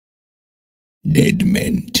Dead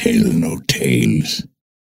men tell no tales.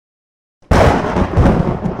 15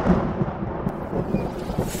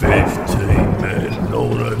 men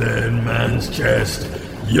older than man's chest.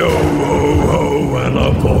 Yo ho ho and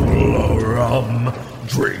a bottle of rum.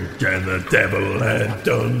 Drink and the devil had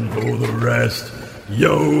done for the rest.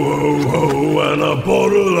 Yo ho ho and a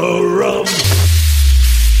bottle of rum.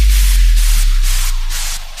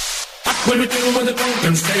 What will we do with the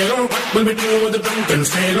drunken sailor? What will we do with the drunken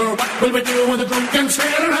sailor? What will we do with the drunken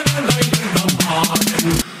sailor?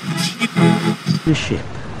 A ship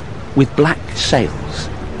with black sails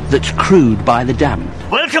that's crewed by the damned.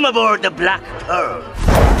 Welcome aboard the Black Pearl.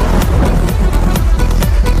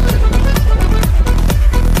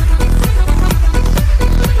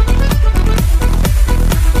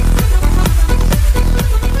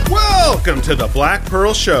 Welcome to the Black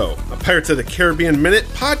Pearl Show, a Pirates of the Caribbean Minute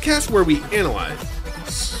podcast where we analyze,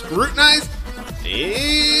 scrutinize,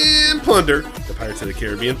 and plunder the Pirates of the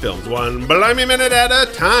Caribbean films one blimey minute at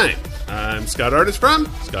a time. I'm Scott Artist from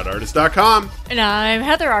ScottArtist.com. And I'm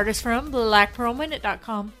Heather Artist from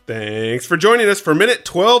BlackPearlMinute.com. Thanks for joining us for minute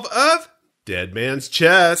 12 of Dead Man's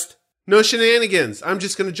Chest. No shenanigans. I'm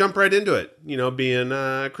just going to jump right into it. You know, being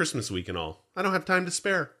Christmas week and all. I don't have time to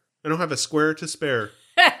spare. I don't have a square to spare.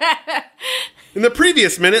 In the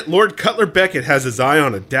previous minute, Lord Cutler Beckett has his eye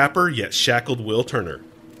on a dapper yet shackled Will Turner.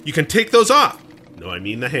 You can take those off. No, I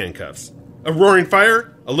mean the handcuffs. A roaring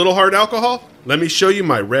fire? A little hard alcohol? Let me show you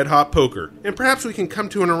my red-hot poker, and perhaps we can come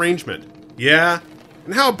to an arrangement. Yeah?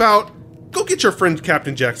 And how about, go get your friend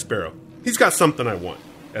Captain Jack Sparrow. He's got something I want.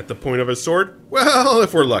 At the point of his sword? Well,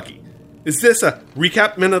 if we're lucky. Is this a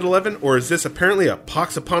recap minute 11, or is this apparently a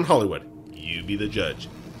pox upon Hollywood? You be the judge.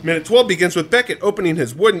 Minute 12 begins with Beckett opening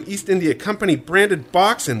his wooden East India Company branded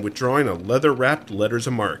box and withdrawing a leather-wrapped letters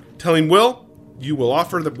of marque, telling Will, you will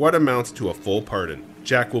offer what amounts to a full pardon.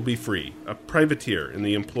 Jack will be free, a privateer in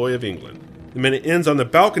the employ of England. The minute ends on the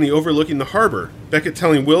balcony overlooking the harbor, Beckett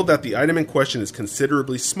telling Will that the item in question is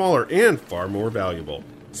considerably smaller and far more valuable.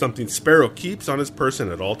 Something Sparrow keeps on his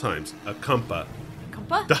person at all times. A compa.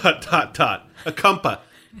 Compa? A compa.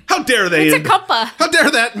 How dare they It's end? a compa. How dare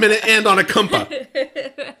that minute end on a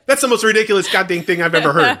compa? That's the most ridiculous goddamn thing I've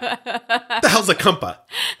ever heard. The hell's a compa?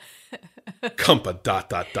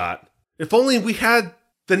 Compa ... If only we had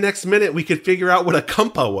the next minute we could figure out what a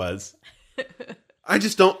compa was. I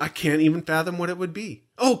can't even fathom what it would be.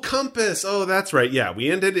 Oh, compass. Oh, that's right. Yeah, we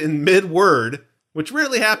ended in mid-word, which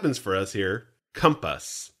rarely happens for us here.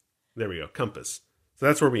 Compass. There we go, compass. So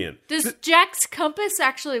that's where we end. Does Jack's compass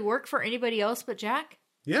actually work for anybody else but Jack?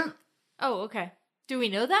 Yeah. Oh, okay. Do we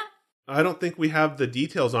know that? I don't think we have the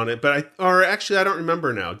details on it, but I don't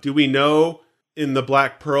remember now. Do we know in the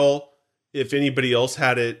Black Pearl if anybody else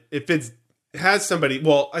had it? If it has somebody,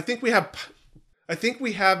 well, I think we have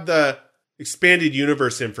the expanded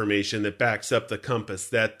universe information that backs up the compass,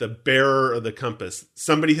 that the bearer of the compass,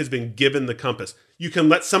 somebody has been given the compass. You can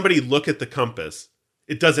let somebody look at the compass.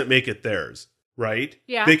 It doesn't make it theirs, right?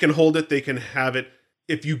 Yeah. They can hold it, they can have it.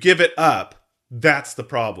 If you give it up, that's the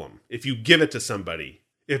problem. If you give it to somebody,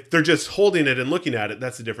 if they're just holding it and looking at it,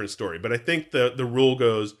 that's a different story. But I think the rule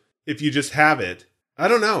goes, if you just have it, I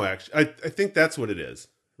don't know, actually. I think that's what it is,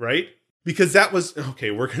 right? Because that was,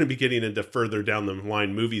 okay, we're going to be getting into further down the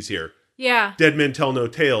line movies here. Yeah. Dead Men Tell No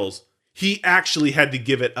Tales. He actually had to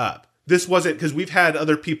give it up. This wasn't, because we've had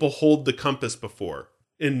other people hold the compass before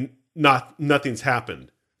and nothing's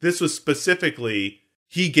happened. This was specifically,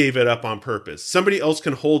 he gave it up on purpose. Somebody else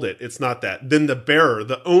can hold it. It's not that. Then the bearer,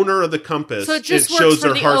 the owner of the compass, So it just works shows for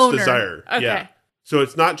their the heart's owner. desire. Okay. Yeah. So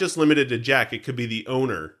it's not just limited to Jack. It could be the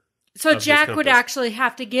owner. So of this Jack would compass. actually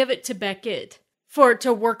have to give it to Beckett for it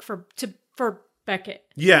to work for Beckett.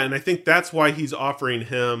 Yeah, and I think that's why he's offering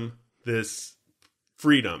him this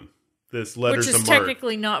freedom, this letters Which of is marque.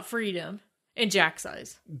 technically not freedom in Jack's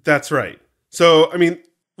eyes. That's right. So, I mean,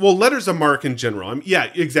 well, letters of marque in general.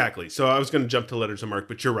 Yeah, exactly. So I was going to jump to letters of marque,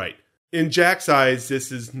 but you're right. In Jack's eyes,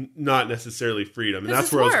 this is not necessarily freedom. And This that's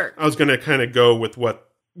is where work. I was going to kind of go with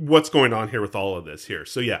what's going on here with all of this here.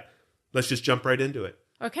 So yeah, let's just jump right into it.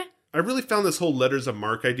 Okay. I really found this whole letters of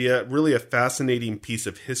marque idea really a fascinating piece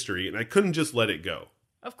of history, and I couldn't just let it go.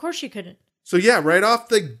 Of course you couldn't. So yeah, right off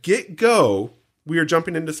the get-go, we are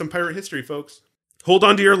jumping into some pirate history, folks. Hold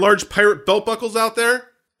on to your large pirate belt buckles out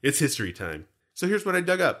there. It's history time. So here's what I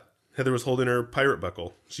dug up. Heather was holding her pirate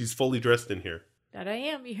buckle. She's fully dressed in here. That I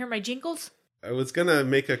am. You hear my jingles? I was going to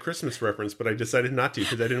make a Christmas reference, but I decided not to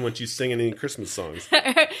because I didn't want you singing any Christmas songs.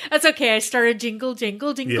 That's okay. I started jingle,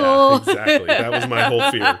 jingle, jingle. Yeah, exactly. That was my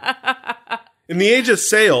whole fear. In the Age of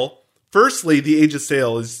Sail, firstly, the Age of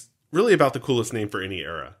Sail is really about the coolest name for any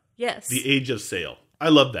era. Yes. The Age of Sail. I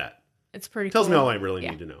love that. It's pretty Tells cool. me all I really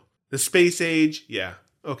need to know. The space age, yeah.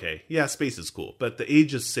 Okay, yeah, space is cool. But the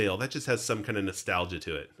age of sail, that just has some kind of nostalgia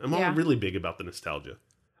to it. I'm all really big about the nostalgia.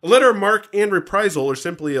 A letter of marque and reprisal, or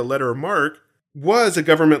simply a letter of marque, was a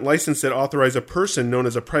government license that authorized a person known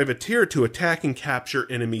as a privateer to attack and capture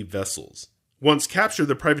enemy vessels. Once captured,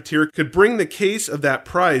 the privateer could bring the case of that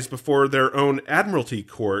prize before their own admiralty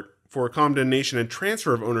court for condemnation and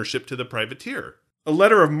transfer of ownership to the privateer. A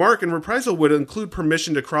letter of marque and reprisal would include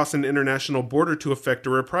permission to cross an international border to effect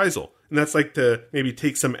a reprisal. And that's like to maybe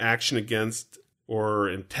take some action against or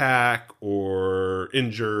attack or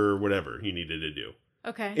injure whatever he needed to do.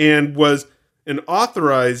 Okay. And was an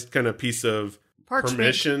authorized kind of piece of Parchment.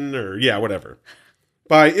 permission or whatever,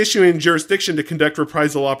 by issuing jurisdiction to conduct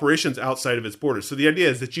reprisal operations outside of its borders. So the idea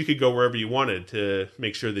is that you could go wherever you wanted to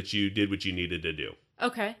make sure that you did what you needed to do.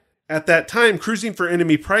 Okay. At that time, cruising for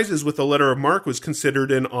enemy prizes with a letter of marque was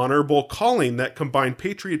considered an honorable calling that combined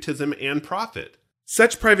patriotism and profit.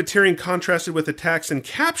 Such privateering contrasted with attacks and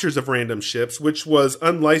captures of random ships, which was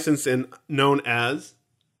unlicensed and known as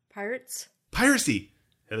Pirates? piracy.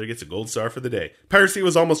 Heather gets a gold star for the day. Piracy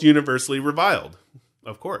was almost universally reviled,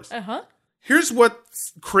 of course. Uh-huh. Here's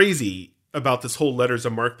what's crazy about this whole letters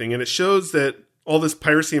of marque thing, and it shows that all this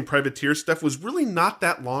piracy and privateer stuff was really not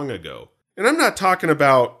that long ago. And I'm not talking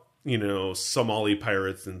about, Somali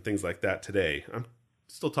pirates and things like that today. I'm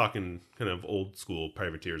still talking kind of old school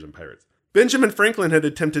privateers and pirates. Benjamin Franklin had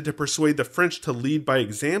attempted to persuade the French to lead by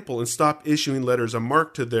example and stop issuing letters of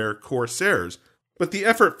marque to their corsairs. But the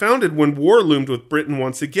effort foundered when war loomed with Britain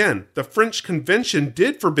once again. The French Convention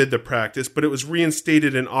did forbid the practice, but it was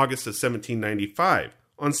reinstated in August of 1795.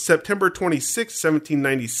 On September 26,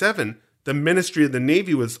 1797, the Ministry of the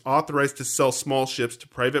Navy was authorized to sell small ships to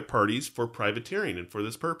private parties for privateering and for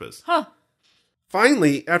this purpose. Huh.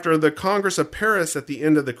 Finally, after the Congress of Paris at the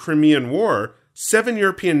end of the Crimean War, 7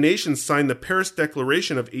 European nations signed the Paris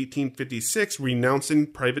Declaration of 1856 renouncing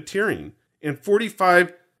privateering, and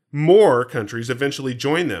 45 more countries eventually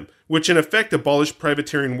joined them, which in effect abolished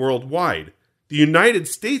privateering worldwide. The United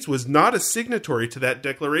States was not a signatory to that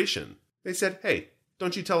declaration. They said, hey,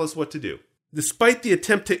 don't you tell us what to do. Despite the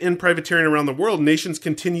attempt to end privateering around the world, nations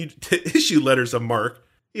continued to issue letters of marque,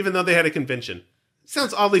 even though they had a convention.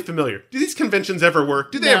 Sounds oddly familiar. Do these conventions ever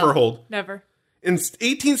work? Do they ever hold? Never. In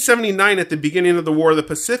 1879, at the beginning of the War of the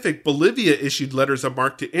Pacific, Bolivia issued letters of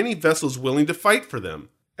marque to any vessels willing to fight for them.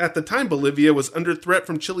 At the time, Bolivia was under threat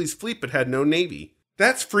from Chile's fleet but had no navy.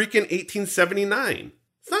 That's freaking 1879.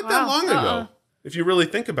 It's not that long ago. If you really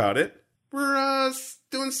think about it, we're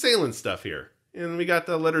doing sailing stuff here. And we got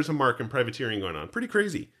the letters of marque and privateering going on. Pretty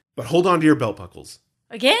crazy. But hold on to your belt buckles.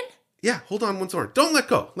 Again? Yeah, hold on once more. Don't let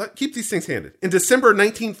go. Keep these things handed. In December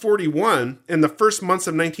 1941 and the first months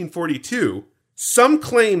of 1942, some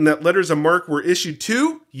claim that letters of marque were issued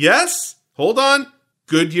to, yes, hold on,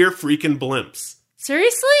 Goodyear freaking blimps.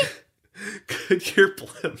 Seriously? Goodyear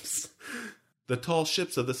blimps. The tall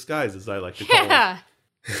ships of the skies, as I like to call them. Yeah.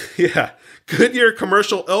 Yeah. Goodyear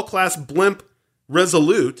commercial L-class blimp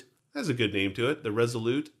Resolute. Has a good name to it. The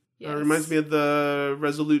Resolute. Yes. Reminds me of the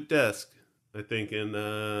Resolute desk, I think, in,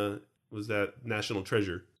 was that National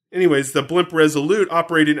Treasure? Anyways, the blimp Resolute,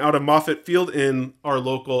 operating out of Moffett Field in our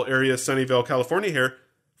local area, Sunnyvale, California here,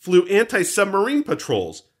 flew anti-submarine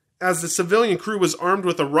patrols. As the civilian crew was armed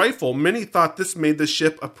with a rifle, many thought this made the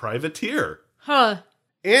ship a privateer. Huh.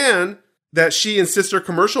 And that she and sister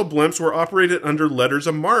commercial blimps were operated under letters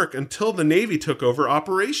of marque until the Navy took over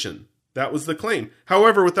operation. That was the claim.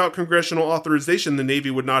 However, without congressional authorization, the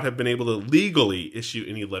Navy would not have been able to legally issue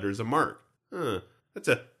any letters of marque. That's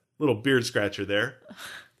a little beard scratcher there.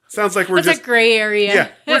 Sounds like That's a gray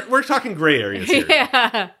area. Yeah, we're talking gray areas here.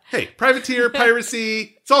 Yeah. Hey, privateer,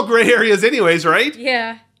 piracy, it's all gray areas anyways, right?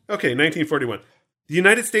 Yeah. Okay, 1941. The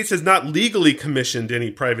United States has not legally commissioned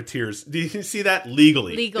any privateers. Do you see that?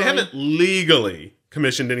 Legally. Legally. They haven't legally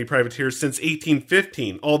commissioned any privateers since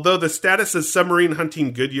 1815, although the status of submarine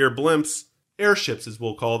hunting Goodyear blimps, airships as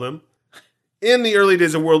we'll call them, in the early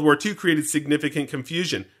days of World War II created significant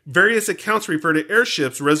confusion. Various accounts refer to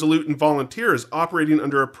airships, Resolute, and Volunteers operating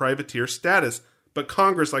under a privateer status, but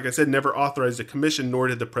Congress, like I said, never authorized a commission, nor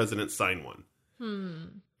did the president sign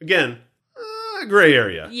one. Again, gray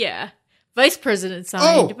area. Yeah. Vice president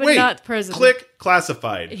signed, but not president. Click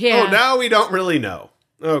classified. Yeah. Oh, now we don't really know.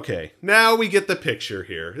 Okay, now we get the picture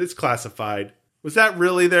here. It's classified. Was that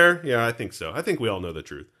really there? Yeah, I think so. I think we all know the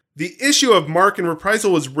truth. The issue of marque and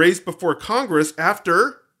reprisal was raised before Congress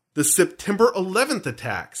after the September 11th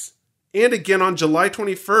attacks, and again on July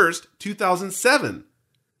 21st, 2007,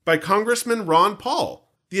 by Congressman Ron Paul.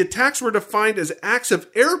 The attacks were defined as acts of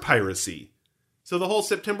air piracy. So the whole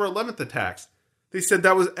September 11th attacks. They said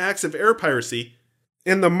that was acts of air piracy.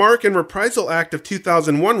 And the Mark and Reprisal Act of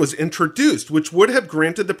 2001 was introduced, which would have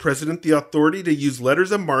granted the president the authority to use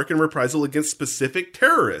letters of marque and reprisal against specific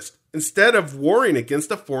terrorists instead of warring against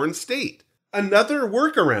a foreign state. Another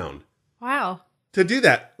workaround. Wow. To do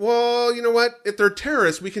that. Well, you know what? If they're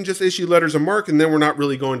terrorists, we can just issue letters of marque and then we're not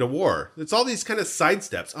really going to war. It's all these kind of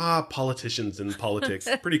sidesteps. Politicians and politics.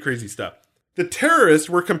 Pretty crazy stuff. The terrorists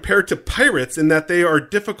were compared to pirates in that they are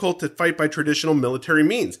difficult to fight by traditional military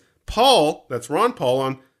means. Paul, that's Ron Paul,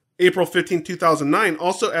 on April 15, 2009,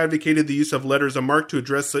 also advocated the use of letters of marque to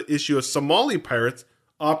address the issue of Somali pirates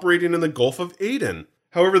operating in the Gulf of Aden.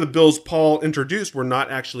 However, the bills Paul introduced were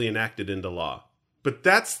not actually enacted into law. But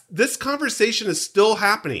this conversation is still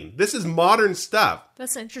happening. This is modern stuff.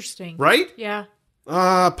 That's interesting. Right? Yeah.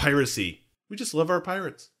 Piracy. We just love our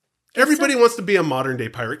pirates. Everybody wants to be a modern day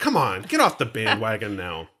pirate. Come on, get off the bandwagon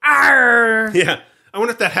now. Arr! Yeah. I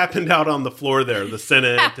wonder if that happened out on the floor there, the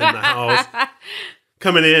Senate and the House.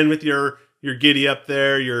 Coming in with your giddy up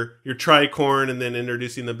there, your tricorn, and then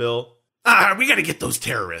introducing the bill. We got to get those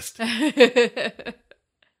terrorists.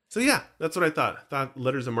 So yeah, that's what I thought. I thought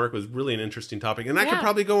letters of marque was really an interesting topic. And I could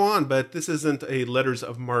probably go on, but this isn't a letters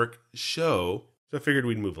of marque show. So I figured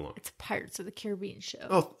we'd move along. It's a Pirates of the Caribbean show.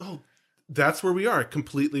 Oh, that's where we are. I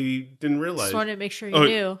completely didn't realize. Just wanted to make sure you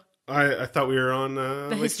knew. I thought we were on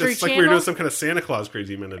the History Channel? like we were doing some kind of Santa Claus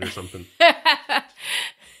crazy minute or something.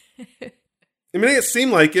 It may not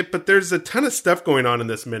seem like it, but there's a ton of stuff going on in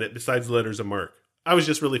this minute besides letters of marque. I was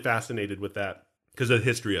just really fascinated with that because of the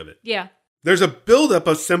history of it. Yeah. There's a buildup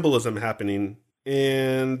of symbolism happening,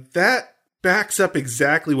 and that backs up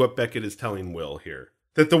exactly what Beckett is telling Will here.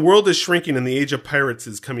 That the world is shrinking and the age of pirates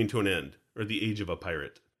is coming to an end. Or the age of a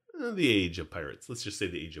pirate. The age of pirates. Let's just say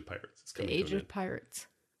the age of pirates is coming to an end. The age of pirates.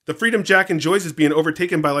 The freedom Jack enjoys is being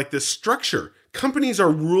overtaken by like this structure. Companies are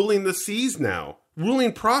ruling the seas now.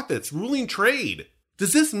 Ruling profits. Ruling trade.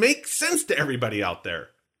 Does this make sense to everybody out there?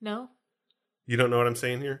 No. You don't know what I'm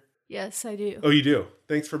saying here? Yes, I do. Oh, you do?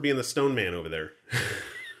 Thanks for being the stone man over there.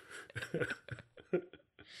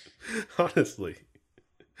 Honestly.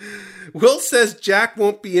 Will says Jack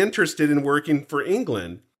won't be interested in working for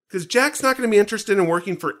England. Because Jack's not going to be interested in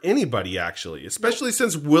working for anybody, actually. Especially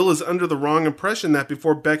since Will is under the wrong impression that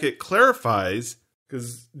before Beckett clarifies,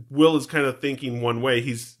 because Will is kind of thinking one way,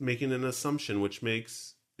 he's making an assumption, which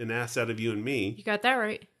makes an ass out of you and me. You got that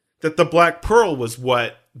right. That the Black Pearl was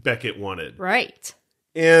what Beckett wanted. Right.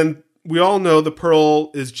 And we all know the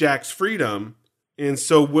Pearl is Jack's freedom. And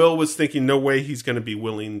so Will was thinking, no way he's going to be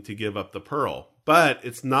willing to give up the Pearl. But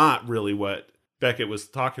it's not really what Beckett was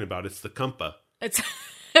talking about. It's the Kumpa.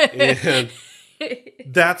 And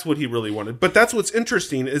that's what he really wanted. But that's what's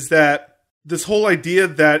interesting is that this whole idea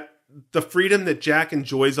that the freedom that Jack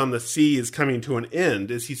enjoys on the sea is coming to an end,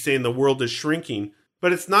 is he's saying the world is shrinking.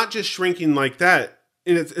 But it's not just shrinking like that.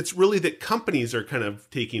 And it's really that companies are kind of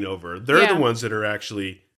taking over. They're the ones that are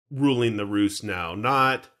actually ruling the roost now,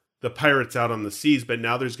 not the pirates out on the seas. But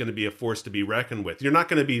now there's going to be a force to be reckoned with. You're not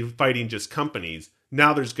going to be fighting just companies.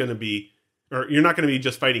 Now there's going to be, or you're not going to be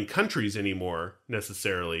just fighting countries anymore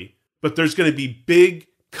necessarily, but there's going to be big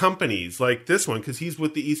companies like this one, because he's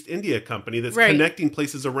with the East India Company that's connecting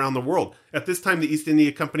places around the world. At this time, the East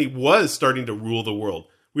India Company was starting to rule the world.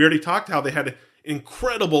 We already talked how they had an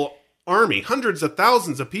incredible army, hundreds of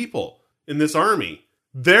thousands of people in this army.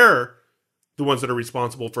 They're the ones that are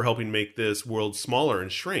responsible for helping make this world smaller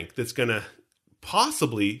and shrink. That's going to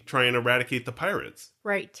possibly try and eradicate the pirates.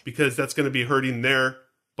 Right. Because that's going to be hurting their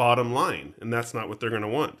bottom line, and that's not what they're going to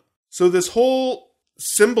want. So this whole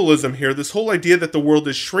symbolism here, this whole idea that the world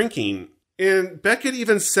is shrinking, and Beckett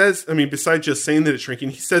even says, I mean, besides just saying that it's shrinking,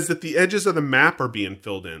 he says that the edges of the map are being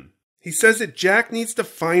filled in. He says that Jack needs to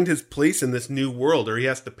find his place in this new world or he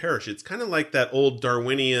has to perish. It's kind of like that old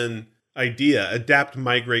Darwinian idea, adapt,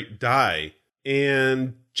 migrate, die.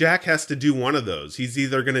 And Jack has to do one of those. He's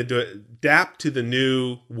either going to adapt to the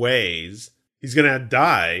new ways, he's going to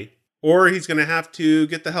die, or he's going to have to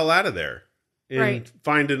get the hell out of there and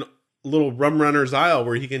find a little rum runner's isle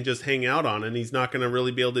where he can just hang out on, and he's not going to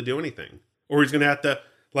really be able to do anything. Or he's going to have to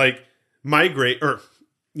migrate or,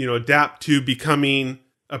 adapt to becoming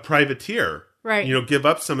a privateer. Right. Give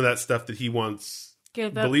up some of that stuff that he once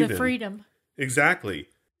believed in. Give up the freedom. Exactly.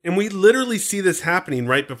 And we literally see this happening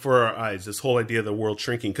right before our eyes, this whole idea of the world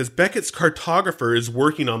shrinking, because Beckett's cartographer is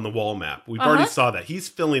working on the wall map. We've already saw that. He's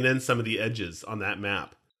filling in some of the edges on that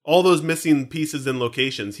map. All those missing pieces and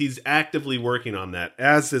locations, he's actively working on that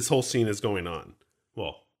as this whole scene is going on.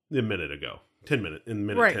 Well, a minute ago. 10 minutes, in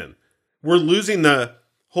minute 10. We're losing the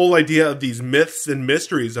whole idea of these myths and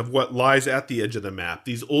mysteries of what lies at the edge of the map.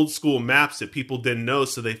 These old school maps that people didn't know,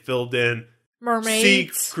 so they filled in Mermaids.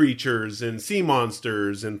 sea creatures and sea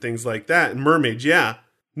monsters and things like that. And mermaids, yeah.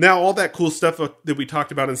 Now, all that cool stuff that we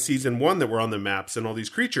talked about in season 1 that were on the maps and all these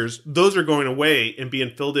creatures, those are going away and being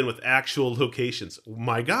filled in with actual locations.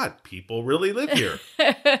 My God, people really live here.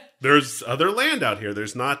 There's other land out here.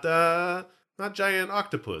 There's not giant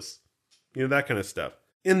octopus. You know, that kind of stuff.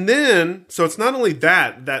 And then, so it's not only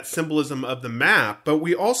that symbolism of the map, but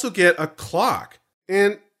we also get a clock.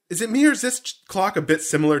 And is it me or is this clock a bit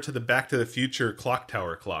similar to the Back to the Future clock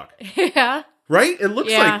tower clock? Yeah. Right? It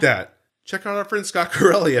looks like that. Check out our friend Scott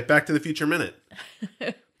Corelli at Back to the Future Minute.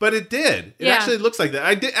 But it did. It actually looks like that.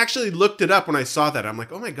 I actually looked it up when I saw that. I'm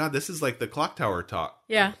like, oh my God, this is like the clock tower talk.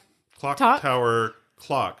 Yeah. Tower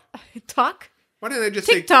clock. Talk? Why didn't I just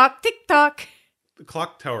tick tock, tick tock. The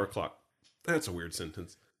clock tower clock? That's a weird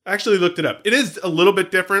sentence. I actually looked it up. It is a little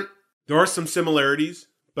bit different. There are some similarities,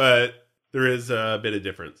 but there is a bit of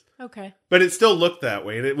difference. Okay. But it still looked that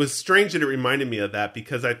way. And it was strange that it reminded me of that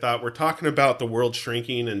because I thought we're talking about the world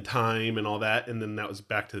shrinking and time and all that. And then that was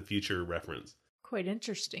Back to the Future reference. Quite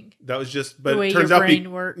interesting. That was just, but the way it turns your out,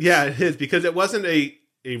 brain works. Yeah, it is because it wasn't a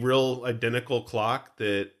real identical clock.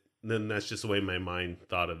 Then that's just the way my mind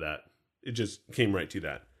thought of that. It just came right to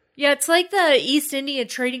that. Yeah, it's like the East India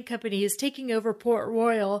Trading Company is taking over Port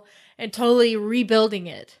Royal and totally rebuilding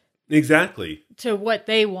it. Exactly. To what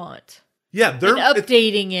they want. Yeah, they're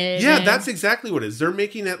updating it. Yeah, that's exactly what it is. They're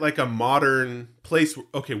making it like a modern place.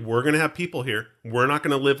 Okay, we're going to have people here. We're not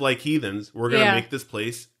going to live like heathens. We're going to make this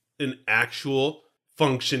place an actual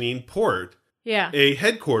functioning port. Yeah. A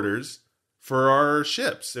headquarters for our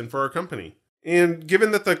ships and for our company. And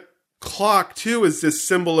given that the clock, too, is this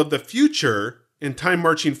symbol of the future and time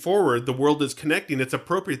marching forward, the world is connecting. It's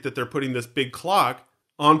appropriate that they're putting this big clock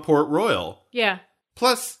on Port Royal. Yeah.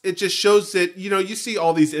 Plus, it just shows that, you know, you see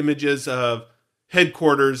all these images of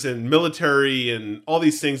headquarters and military and all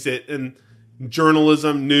these things that, and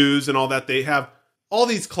journalism, news and all that. They have all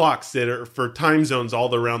these clocks that are for time zones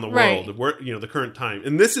all around the world, where, you know, the current time.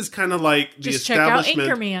 And this is kind of like the establishment. Check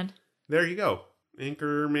out Anchorman. There you go.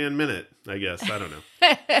 Anchorman Minute, I guess. I don't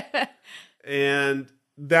know. And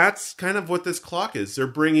that's kind of what this clock is. They're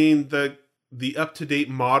bringing the up-to-date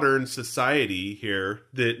modern society here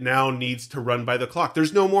that now needs to run by the clock.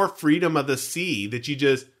 There's no more freedom of the sea that you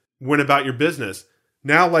just went about your business.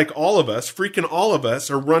 Now, like all of us, freaking all of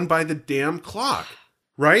us, are run by the damn clock.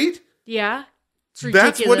 Right? Yeah. It's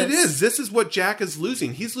ridiculous. That's what it is. This is what Jack is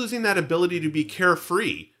losing. He's losing that ability to be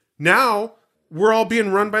carefree. Now, we're all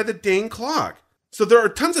being run by the dang clock. So there are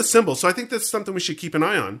tons of symbols. So I think that's something we should keep an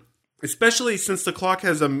eye on. Especially since the clock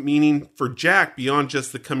has a meaning for Jack beyond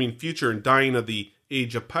just the coming future and dying of the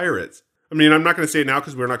age of pirates. I mean, I'm not going to say it now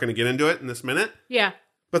because we're not going to get into it in this minute. Yeah.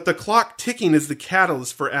 But the clock ticking is the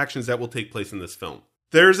catalyst for actions that will take place in this film.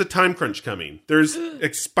 There's a time crunch coming. There's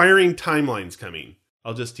expiring timelines coming.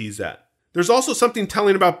 I'll just tease that. There's also something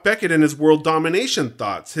telling about Beckett and his world domination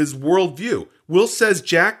thoughts, his worldview. Will says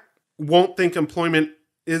Jack won't think employment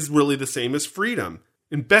is really the same as freedom.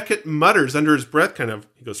 And Beckett mutters under his breath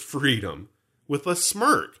he goes, freedom, with a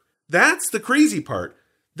smirk. That's the crazy part.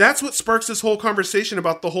 That's what sparks this whole conversation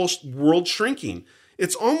about the whole world shrinking.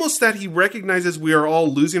 It's almost that he recognizes we are all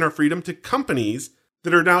losing our freedom to companies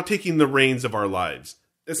that are now taking the reins of our lives.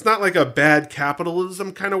 It's not like a bad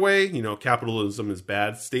capitalism kind of way, you know, capitalism is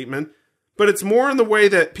bad statement, but it's more in the way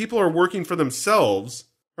that people are working for themselves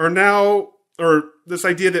are now, or this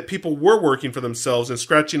idea that people were working for themselves and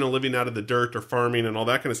scratching a living out of the dirt or farming and all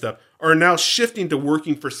that kind of stuff are now shifting to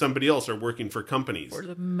working for somebody else or working for companies. For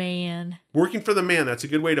the man. Working for the man, that's a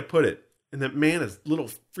good way to put it. And that man is little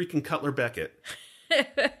freaking Cutler Beckett.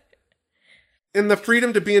 And the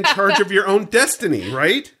freedom to be in charge of your own destiny,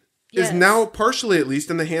 right? Yes. Is now partially at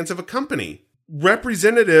least in the hands of a company.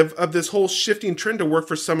 Representative of this whole shifting trend to work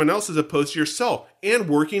for someone else as opposed to yourself and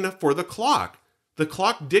working for the clock. The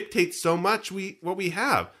clock dictates so much what we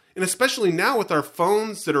have. And especially now with our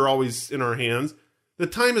phones that are always in our hands, the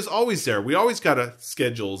time is always there. We always got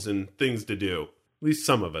schedules and things to do. At least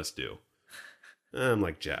some of us do. I'm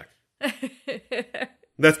like Jack.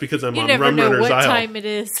 That's because I'm on Rum Runner's Isle. You never know what time it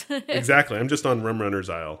is. Exactly. I'm just on Rum Runner's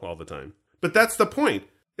Isle all the time. But that's the point.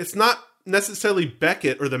 It's not necessarily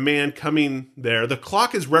Beckett or the man coming there. The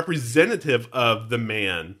clock is representative of the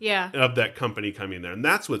man of that company coming there. And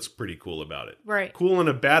that's what's pretty cool about it. Right. Cool in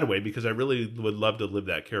a bad way because I really would love to live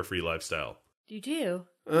that carefree lifestyle. You do?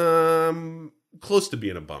 Close to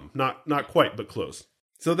being a bum. Not quite, but close.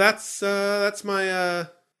 So that's my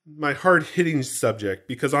my hard-hitting subject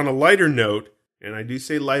because on a lighter note, and I do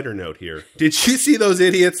say lighter note here, did you see those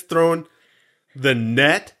idiots throwing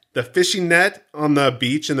the fishing net on the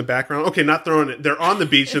beach in the background? Okay, not throwing it. They're on the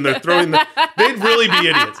beach and they're throwing they'd really be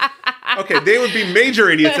idiots. Okay, they would be major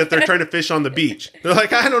idiots if they're trying to fish on the beach. They're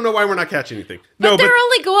like, I don't know why we're not catching anything. But they're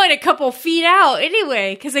only going a couple feet out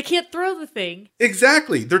anyway, because they can't throw the thing.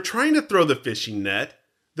 Exactly. They're trying to throw the fishing net.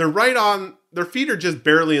 They're right on, their feet are just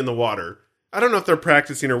barely in the water. I don't know if they're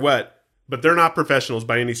practicing or what, but they're not professionals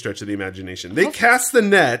by any stretch of the imagination. They cast the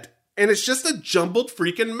net, and it's just a jumbled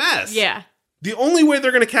freaking mess. Yeah. The only way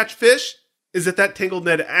they're going to catch fish is if that tangled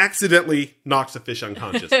net accidentally knocks a fish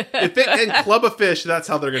unconscious. If it can club a fish, that's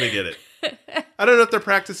how they're going to get it. I don't know if they're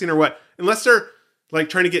practicing or what. Unless they're like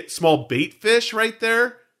trying to get small bait fish right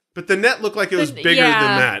there. But the net looked like it was bigger than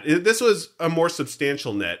that. This was a more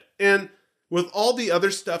substantial net. And with all the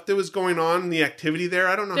other stuff that was going on, the activity there,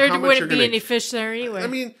 I don't know how much you're going to... There wouldn't be any fish there anyway. I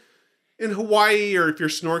mean, in Hawaii or if you're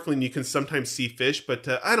snorkeling, you can sometimes see fish. But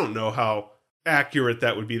I don't know how accurate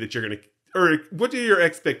that would be that you're going to... Or what are your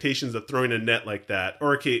expectations of throwing a net like that?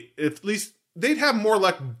 Or okay, at least they'd have more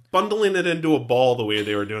luck bundling it into a ball the way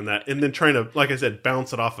they were doing that, and then trying to, like I said,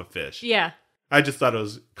 bounce it off a fish. Yeah. I just thought it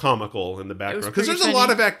was comical in the background because there's funny. A lot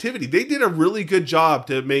of activity. They did a really good job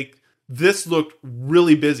to make this look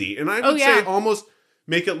really busy, and I would say almost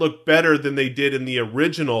make it look better than they did in the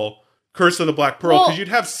original Curse of the Black Pearl, because you'd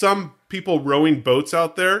have some people rowing boats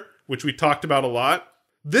out there, which we talked about a lot.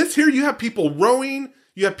 This here, you have people rowing.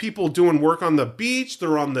 You have people doing work on the beach.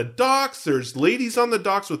 They're on the docks. There's ladies on the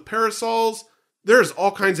docks with parasols. There's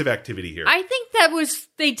all kinds of activity here. I think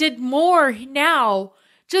they did more now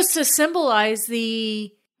just to symbolize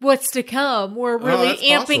what's to come. We're really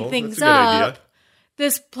amping things up. Idea.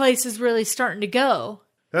 This place is really starting to go.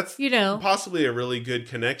 That's possibly a really good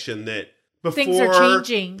connection that before things are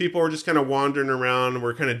changing. People were just kind of wandering around and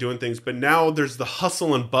we're kind of doing things. But now there's the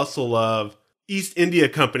hustle and bustle of East India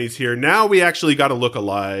companies here. Now we actually got to look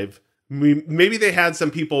alive. Maybe they had some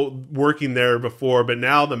people working there before, but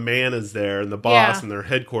now the man is there and the boss and their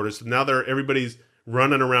headquarters. So now everybody's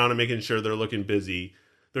running around and making sure they're looking busy.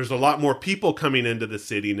 There's a lot more people coming into the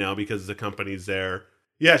city now because the company's there.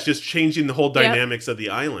 Yeah, it's just changing the whole dynamics of the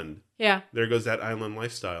island. Yeah. There goes that island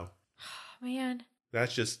lifestyle. Man.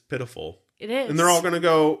 That's just pitiful. It is. And they're all going to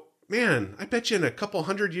go, man, I bet you in a couple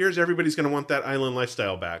hundred years, everybody's going to want that island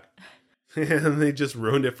lifestyle back. And they just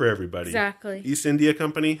ruined it for everybody. Exactly. East India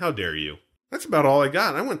Company, how dare you? That's about all I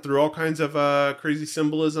got. I went through all kinds of crazy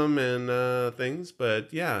symbolism and things,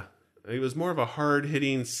 but yeah, it was more of a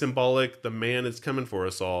hard-hitting, symbolic, the man is coming for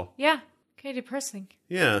us all. Yeah, kind of depressing.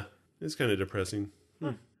 Yeah, it's kind of depressing.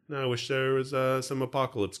 Now I wish there was some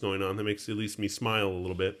apocalypse going on that makes at least me smile a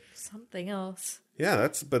little bit. Something else. Yeah,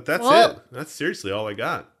 that's it. That's seriously all I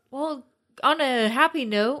got. Well, on a happy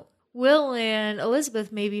note, Will and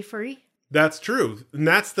Elizabeth may be free. That's true. And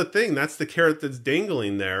that's the thing. That's the carrot that's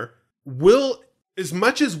dangling there. Will, as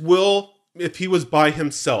much as Will, if he was by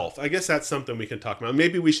himself, I guess that's something we can talk about.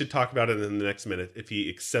 Maybe we should talk about it in the next minute, if he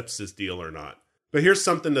accepts this deal or not. But here's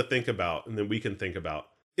something to think about, and then we can think about.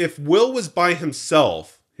 If Will was by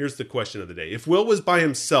himself, here's the question of the day. If Will was by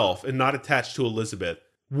himself and not attached to Elizabeth,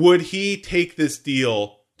 would he take this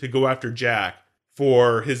deal to go after Jack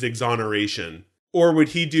for his exoneration? Or would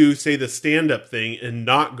he do, say, the stand-up thing and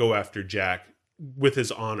not go after Jack with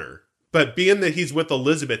his honor? But being that he's with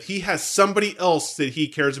Elizabeth, he has somebody else that he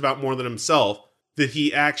cares about more than himself, that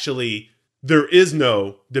he actually, there is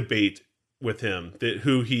no debate with him, that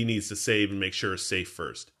who he needs to save and make sure is safe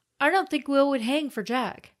first. I don't think Will would hang for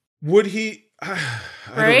Jack. Would he?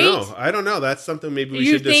 I don't know. That's something maybe we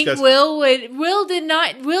should discuss. You think Will would? Will did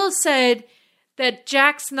not. Will said that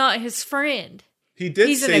Jack's not his friend. He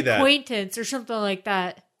did say that. He's an acquaintance or something like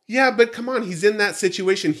that. Yeah, but come on. He's in that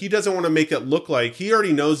situation. He doesn't want to make it look like he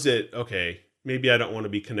already knows that, okay, maybe I don't want to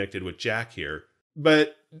be connected with Jack here.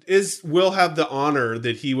 But Will have the honor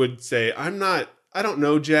that he would say, I don't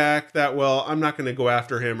know Jack that well. I'm not going to go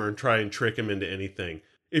after him or try and trick him into anything.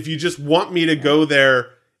 If you just want me to go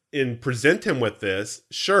there and present him with this,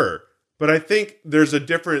 sure. But I think there's a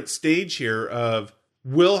different stage here of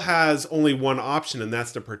Will has only one option, and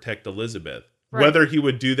that's to protect Elizabeth. Right. Whether he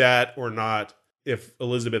would do that or not, if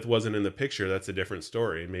Elizabeth wasn't in the picture, that's a different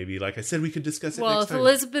story. Maybe, like I said, we could discuss it next time. Well, if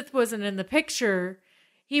Elizabeth wasn't in the picture,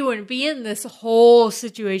 he wouldn't be in this whole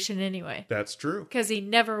situation anyway. That's true. Because he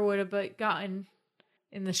never would have gotten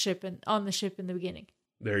in the ship on the ship in the beginning.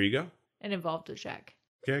 There you go. And involved with Jack.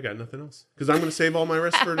 Okay, I got nothing else. Because I'm going to save all my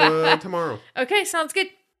rest for tomorrow. Okay, sounds good.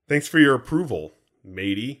 Thanks for your approval,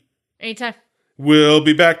 matey. Anytime. We'll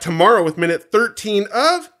be back tomorrow with minute 13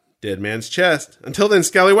 of Dead Man's Chest. Until then,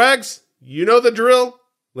 scallywags, you know the drill.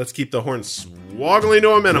 Let's keep the horn swoggling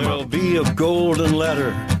to a minimum. There'll be a golden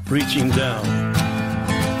ladder reaching down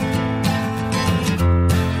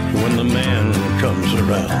when the man comes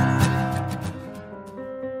around.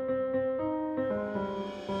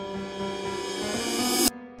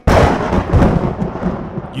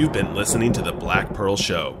 You've been listening to The Black Pearl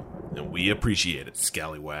Show, and we appreciate it,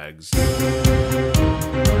 scallywags.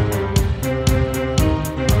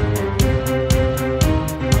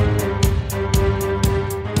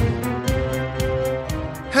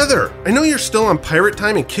 Heather, I know you're still on pirate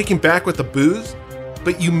time and kicking back with the booze,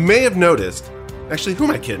 but you may have noticed... Actually, who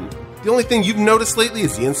am I kidding? The only thing you've noticed lately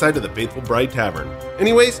is the inside of the Faithful Bride Tavern.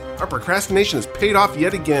 Anyways, our procrastination has paid off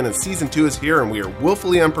yet again, and Season 2 is here, and we are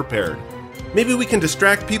willfully unprepared. Maybe we can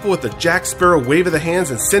distract people with the Jack Sparrow wave of the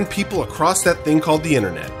hands and send people across that thing called the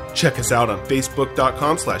internet. Check us out on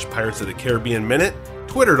Facebook.com/Pirates of the Caribbean Minute,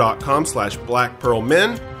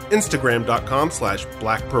 Twitter.com/BlackPearlMen,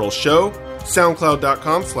 Instagram.com/BlackPearlShow,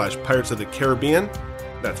 SoundCloud.com/Pirates of the Caribbean.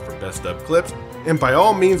 That's for best of clips. And by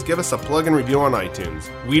all means, give us a plug and review on iTunes.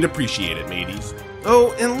 We'd appreciate it, mateys.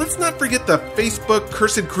 Oh, and let's not forget the Facebook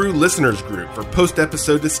Cursed Crew listeners group for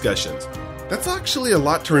post-episode discussions. That's actually a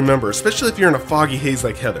lot to remember, especially if you're in a foggy haze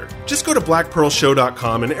like Heather. Just go to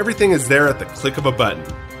blackpearlshow.com and everything is there at the click of a button.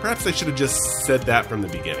 Perhaps I should have just said that from the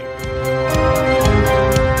beginning.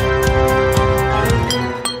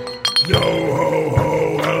 Yo ho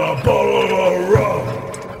ho and a bottle of rum.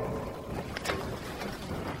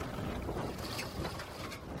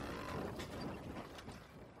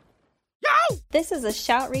 This is a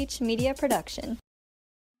Shoutreach Media production.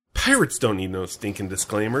 Pirates don't need no stinking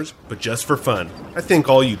disclaimers, but just for fun, I think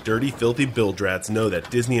all you dirty, filthy bildrats know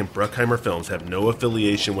that Disney and Bruckheimer Films have no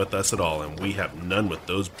affiliation with us at all, and we have none with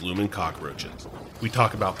those bloomin' cockroaches. We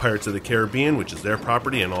talk about Pirates of the Caribbean, which is their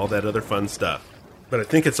property, and all that other fun stuff. But I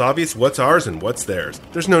think it's obvious what's ours and what's theirs.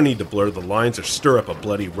 There's no need to blur the lines or stir up a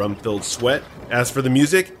bloody rum-filled sweat. As for the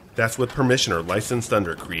music, that's with permission or licensed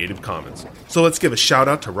under Creative Commons. So let's give a shout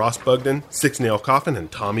out to Ross Bugden, Six Nail Coffin,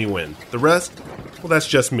 and Tommy Wynn. The rest, well, that's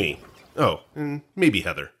just me. Oh, and maybe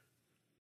Heather.